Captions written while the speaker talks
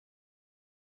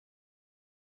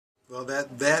Well,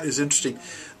 that is interesting.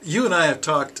 You and I have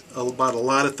talked about a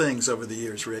lot of things over the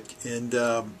years, Rick, and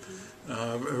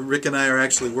Rick and I are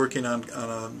actually working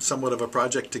on somewhat of a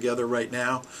project together right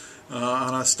now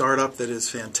on a startup that is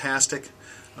fantastic.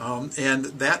 And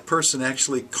that person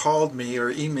actually called me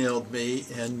or emailed me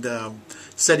and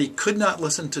said he could not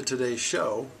listen to today's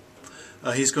show.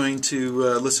 He's going to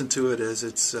listen to it as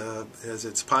it's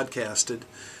podcasted.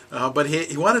 But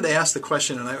he wanted to ask the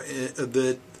question,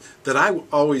 and that I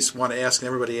always want to ask, and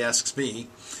everybody asks me.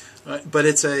 But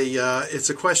it's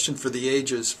a question for the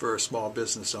ages for a small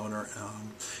business owner,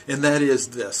 and that is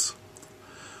this: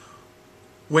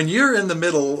 when you're in the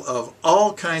middle of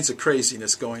all kinds of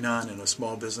craziness going on in a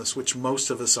small business, which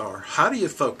most of us are, how do you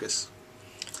focus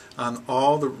on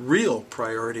all the real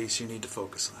priorities you need to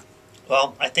focus on?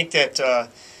 Well, I think that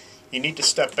you need to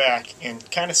step back and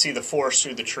kind of see the forest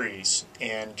through the trees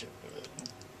and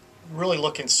really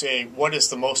look and say, what is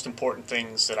the most important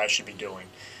things that I should be doing?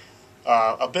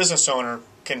 A business owner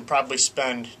can probably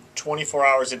spend 24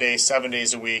 hours a day, 7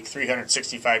 days a week,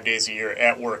 365 days a year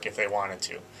at work if they wanted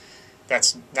to.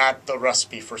 That's not the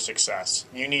recipe for success.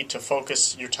 You need to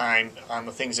focus your time on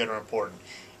the things that are important.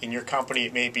 In your company,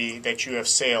 it may be that you have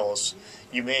sales.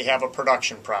 You may have a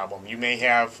production problem. You may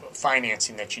have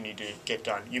financing that you need to get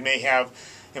done. You may have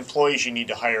employees you need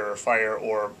to hire or fire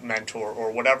or mentor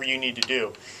or whatever you need to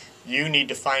do. You need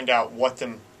to find out what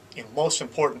the most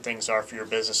important things are for your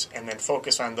business and then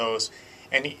focus on those,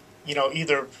 and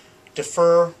either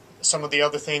defer some of the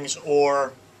other things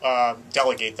or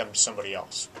delegate them to somebody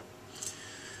else.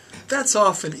 That's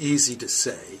often easy to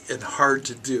say and hard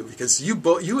to do because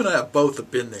you and I have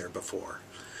both been there before.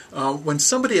 When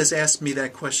somebody has asked me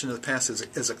that question in the past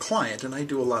as a client, and I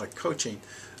do a lot of coaching,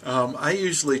 I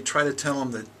usually try to tell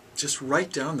them that just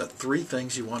write down the 3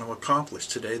 things you want to accomplish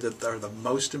today that are the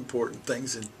most important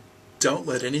things, and don't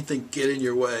let anything get in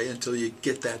your way until you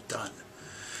get that done.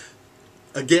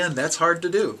 Again, that's hard to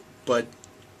do, but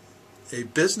a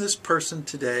business person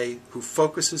today who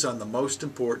focuses on the most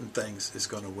important things is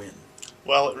going to win.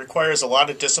 Well, it requires a lot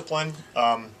of discipline,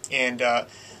 and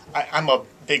I'm a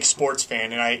big sports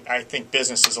fan, and I think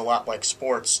business is a lot like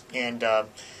sports. And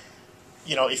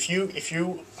if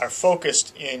you are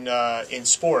focused in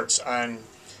sports on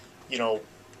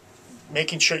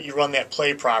making sure you run that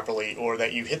play properly, or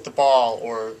that you hit the ball,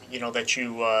 or that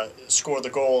you score the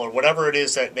goal, or whatever it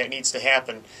is that needs to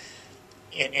happen,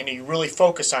 and you really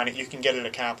focus on it, you can get it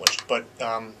accomplished. But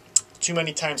too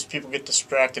many times people get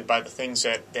distracted by the things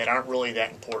that aren't really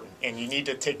that important, and you need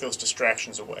to take those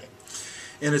distractions away.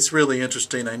 And it's really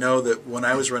interesting. I know that when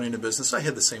I was running a business, I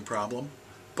had the same problem,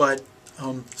 but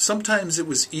sometimes it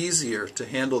was easier to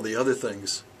handle the other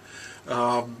things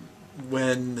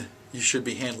when you should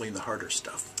be handling the harder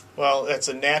stuff. Well, it's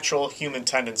a natural human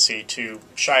tendency to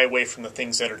shy away from the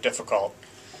things that are difficult,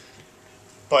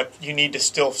 but you need to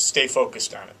still stay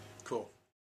focused on it.